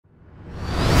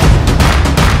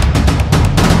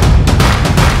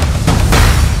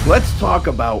Let's talk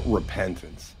about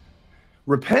repentance.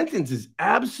 Repentance is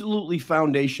absolutely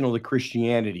foundational to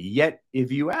Christianity. Yet, if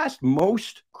you ask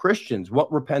most Christians what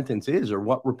repentance is or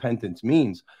what repentance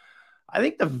means, I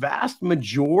think the vast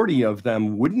majority of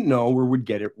them wouldn't know or would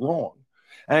get it wrong.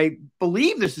 And I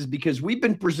believe this is because we've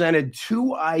been presented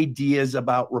two ideas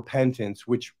about repentance,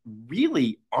 which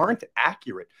really aren't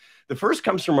accurate. The first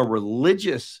comes from a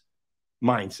religious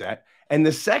mindset. And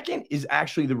the second is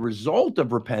actually the result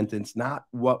of repentance, not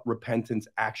what repentance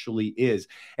actually is.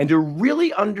 And to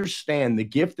really understand the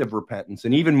gift of repentance,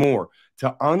 and even more,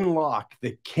 to unlock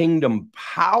the kingdom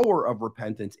power of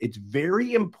repentance, it's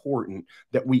very important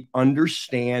that we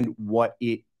understand what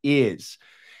it is.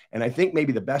 And I think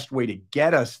maybe the best way to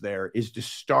get us there is to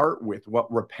start with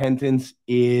what repentance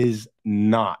is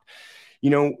not. You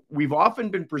know, we've often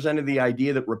been presented the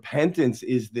idea that repentance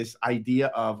is this idea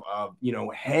of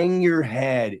hang your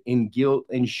head in guilt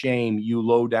and shame, you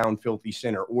low down, filthy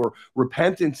sinner. Or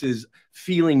repentance is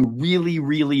feeling really,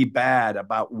 really bad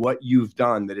about what you've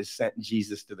done that has sent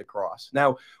Jesus to the cross.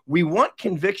 Now, we want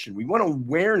conviction. We want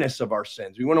awareness of our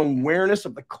sins. We want awareness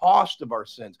of the cost of our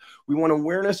sins. We want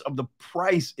awareness of the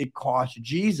price it cost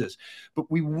Jesus. But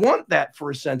we want that for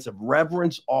a sense of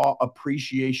reverence, awe,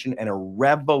 appreciation, and a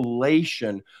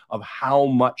revelation of how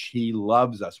much he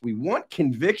loves us. We want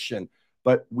conviction,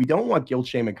 but we don't want guilt,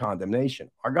 shame, and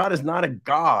condemnation. Our God is not a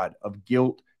God of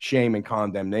guilt, shame, and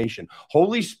condemnation.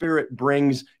 Holy Spirit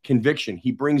brings conviction.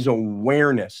 He brings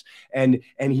awareness, and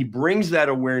he brings that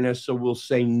awareness so we'll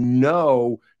say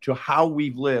no to how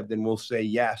we've lived and we'll say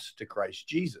yes to Christ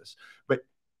Jesus. But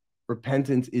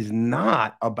repentance is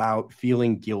not about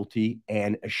feeling guilty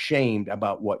and ashamed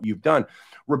about what you've done.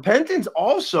 Repentance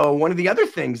also, one of the other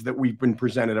things that we've been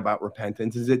presented about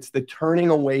repentance is it's the turning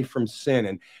away from sin.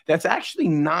 And that's actually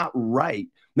not right.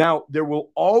 Now, there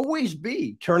will always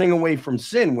be turning away from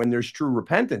sin when there's true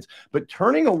repentance, but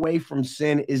turning away from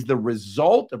sin is the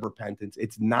result of repentance.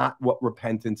 It's not what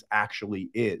repentance actually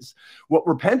is. What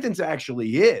repentance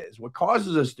actually is, what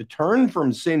causes us to turn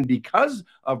from sin because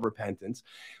of repentance,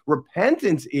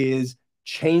 repentance is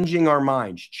changing our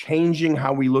minds, changing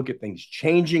how we look at things,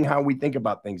 changing how we think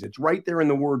about things. It's right there in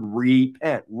the word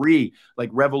repent, like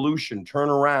revolution, turn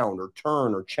around or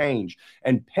turn or change.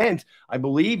 And pent, I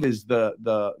believe, is the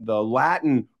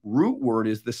Latin root word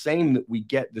is the same that we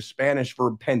get the Spanish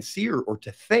verb pensar, or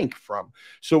to think, from.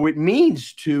 So it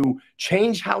means to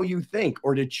change how you think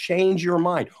or to change your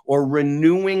mind, or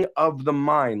renewing of the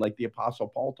mind, like the Apostle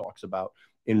Paul talks about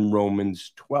in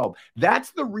Romans 12.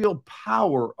 That's the real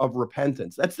power of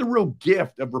repentance. That's the real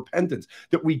gift of repentance,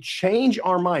 that we change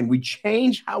our mind. We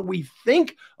change how we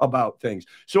think about things.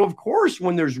 So, of course,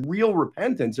 when there's real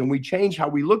repentance and we change how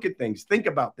we look at things, think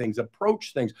about things,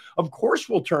 approach things, of course,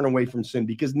 we'll turn away from sin,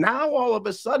 because now all of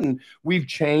a sudden we've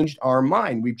changed our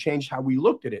mind. We've changed how we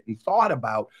looked at it and thought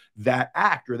about that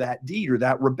act or that deed or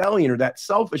that rebellion or that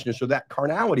selfishness or that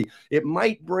carnality. It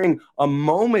might bring a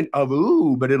moment of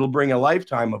ooh, but it'll bring a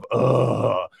lifetime of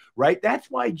right?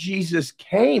 That's why Jesus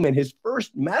came, and his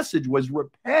first message was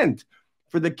repent,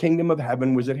 for the kingdom of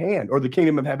heaven was at hand, or the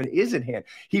kingdom of heaven is at hand.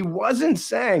 He wasn't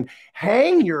saying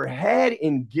hang your head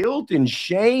in guilt and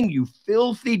shame, you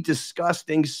filthy,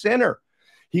 disgusting sinner.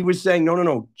 He was saying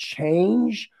no,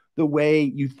 change the way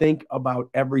you think about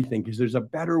everything, because there's a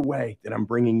better way that I'm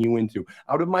bringing you into.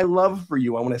 Out of my love for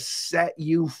you, I want to set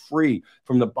you free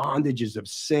from the bondages of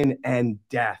sin and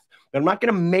death. I'm not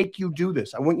going to make you do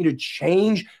this. I want you to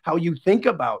change how you think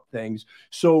about things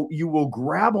so you will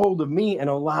grab hold of me and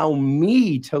allow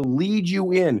me to lead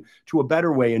you in to a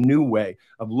better way, a new way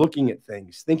of looking at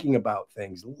things, thinking about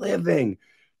things, living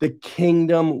the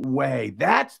kingdom way.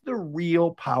 That's the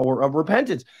real power of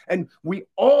repentance. And we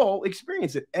all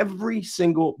experience it. Every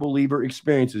single believer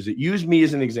experiences it. Use me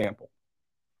as an example.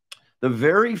 The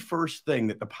very first thing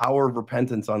that the power of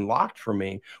repentance unlocked for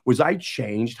me was I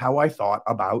changed how I thought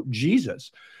about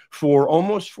Jesus. For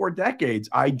almost 4 decades,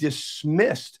 I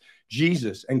dismissed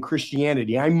Jesus and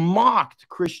Christianity. I mocked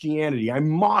Christianity. I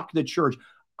mocked the church.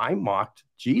 I mocked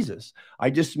Jesus.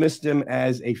 I dismissed him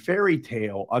as a fairy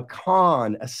tale, a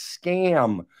con, a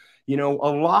scam, a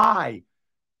lie.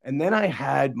 And then I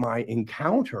had my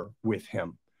encounter with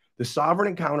him. The sovereign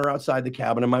encounter outside the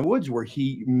cabin in my woods, where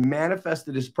he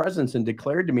manifested his presence and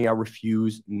declared to me, I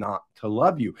refuse not to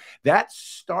love you. That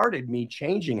started me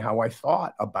changing how I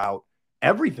thought about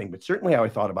everything, but certainly how I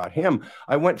thought about him.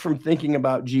 I went from thinking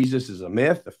about Jesus as a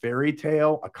myth, a fairy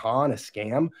tale, a con, a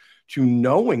scam, to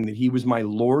knowing that he was my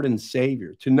Lord and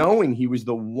Savior, to knowing he was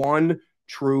the one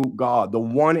true God, the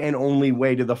one and only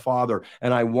way to the Father.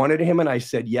 And I wanted him, and I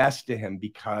said yes to him,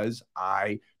 because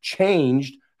I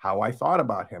changed how I thought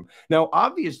about him. Now,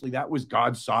 obviously, that was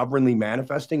God sovereignly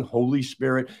manifesting, Holy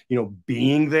Spirit,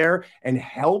 being there and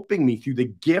helping me through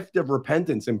the gift of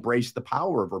repentance, embrace the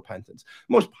power of repentance.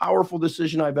 The most powerful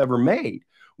decision I've ever made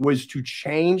was to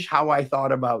change how I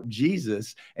thought about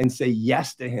Jesus and say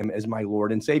yes to him as my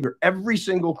Lord and Savior. Every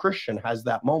single Christian has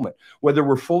that moment, whether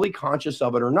we're fully conscious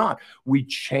of it or not. We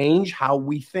change how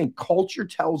we think. Culture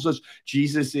tells us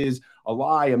Jesus is a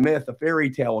lie, a myth, a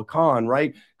fairy tale, a con,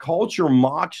 right? Culture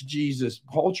mocks Jesus.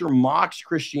 Culture mocks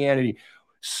Christianity.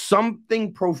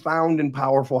 Something profound and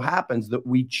powerful happens that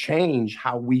we change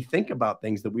how we think about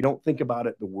things, that we don't think about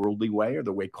it the worldly way or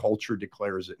the way culture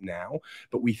declares it now,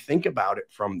 but we think about it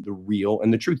from the real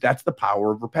and the truth. That's the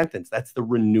power of repentance. That's the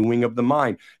renewing of the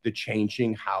mind, the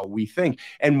changing how we think.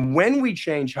 And when we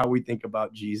change how we think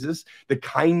about Jesus, the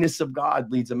kindness of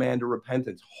God leads a man to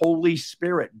repentance. Holy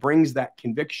Spirit brings that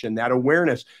conviction, that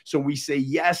awareness. So we say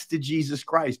yes to Jesus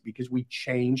Christ because we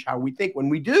change how we think. When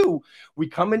we do, we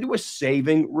come into a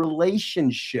saving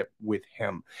relationship with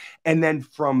him. And then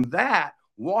from that,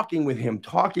 walking with him,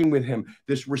 talking with him,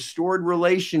 this restored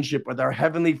relationship with our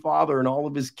Heavenly Father and all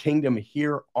of his kingdom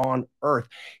here on earth.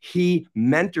 He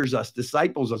mentors us,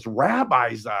 disciples us,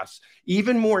 rabbis us,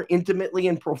 even more intimately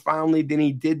and profoundly than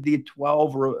he did the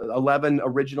 12 or 11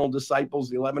 original disciples,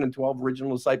 the 11 and 12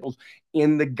 original disciples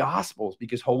in the Gospels,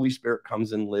 because Holy Spirit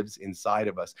comes and lives inside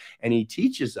of us. And he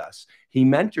teaches us, he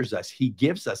mentors us, he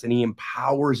gives us, and he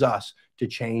empowers us to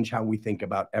change how we think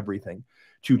about everything,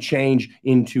 to change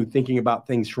into thinking about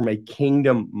things from a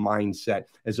kingdom mindset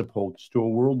as opposed to a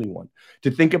worldly one, to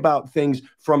think about things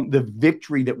from the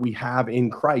victory that we have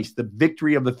in Christ, the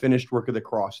victory of the finished work of the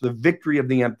cross, the victory of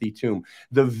the empty tomb,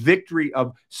 the victory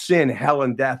of sin, hell,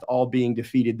 and death all being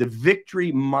defeated, the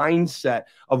victory mindset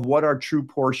of what our true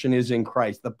portion is in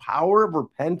Christ. The power of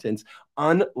repentance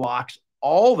unlocks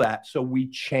all that so we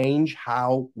change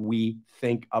how we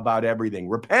think about everything.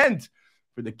 Repent,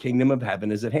 for the kingdom of heaven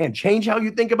is at hand. Change how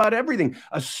you think about everything,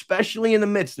 especially in the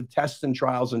midst of tests and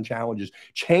trials and challenges.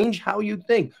 Change how you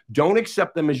think. Don't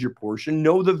accept them as your portion.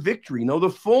 Know the victory, know the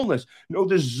fullness, know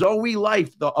the Zoe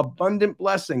life, the abundant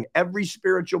blessing. Every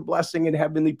spiritual blessing in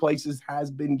heavenly places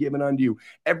has been given unto you.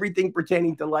 Everything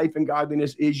pertaining to life and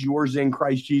godliness is yours in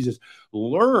Christ Jesus.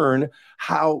 Learn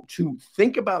how to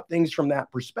think about things from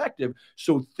that perspective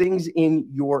so things in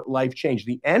your life change.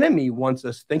 The enemy wants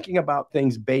us thinking about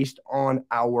things based on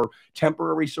our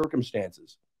temporary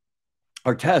circumstances,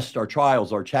 our tests, our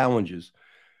trials, our challenges.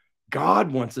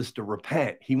 God wants us to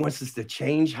repent. He wants us to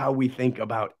change how we think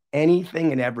about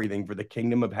anything and everything, for the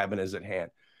kingdom of heaven is at hand.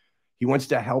 He wants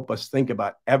to help us think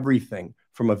about everything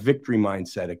from a victory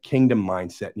mindset, a kingdom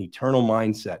mindset, an eternal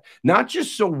mindset, not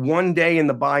just so one day in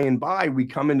the by and by we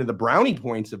come into the brownie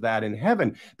points of that in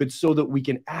heaven, but so that we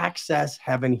can access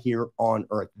heaven here on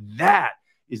earth. That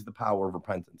is the power of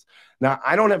repentance. Now,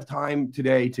 I don't have time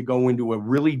today to go into a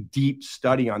really deep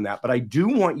study on that, but I do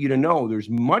want you to know there's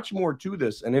much more to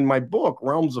this. And in my book,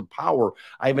 Realms of Power,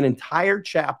 I have an entire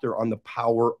chapter on the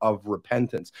power of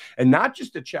repentance. And not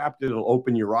just a chapter that'll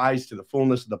open your eyes to the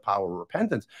fullness of the power of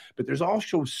repentance, but there's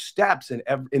also steps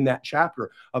in that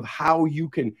chapter of how you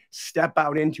can step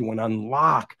out into and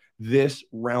unlock this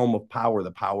realm of power,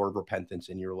 the power of repentance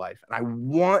in your life. And I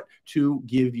want to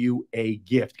give you a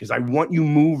gift because I want you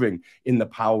moving in the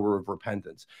power of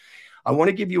repentance. I want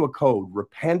to give you a code,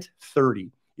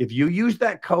 Repent30. If you use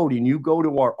that code and you go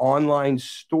to our online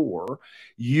store,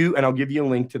 and I'll give you a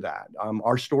link to that.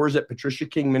 Our store is at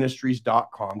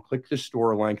patriciakingministries.com. Click the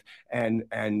store link and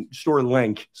the store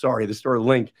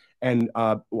link, and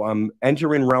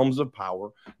enter in Realms of Power.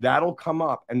 That'll come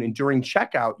up. And then during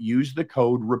checkout, use the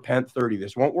code Repent30.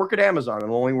 This won't work at Amazon.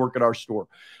 It'll only work at our store.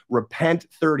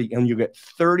 Repent30, and you get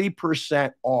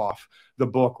 30% off the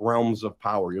book Realms of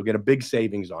Power. You'll get a big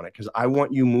savings on it because I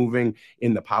want you moving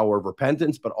in the power of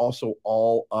repentance, but also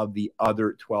all of the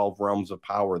other 12 realms of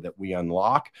power that we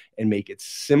unlock and make it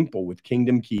simple with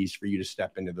kingdom keys for you to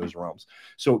step into those realms.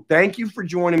 So thank you for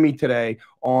joining me today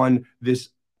on this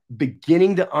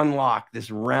beginning to unlock this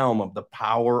realm of the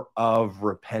power of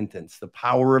repentance, the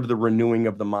power of the renewing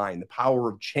of the mind, the power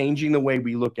of changing the way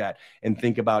we look at and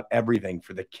think about everything,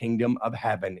 for the kingdom of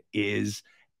heaven is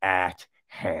at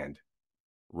hand.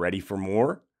 Ready for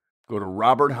more? Go to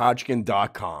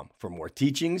roberthotchkin.com for more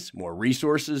teachings, more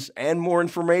resources, and more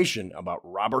information about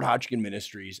Robert Hotchkin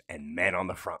Ministries and Men on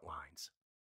the Front Lines.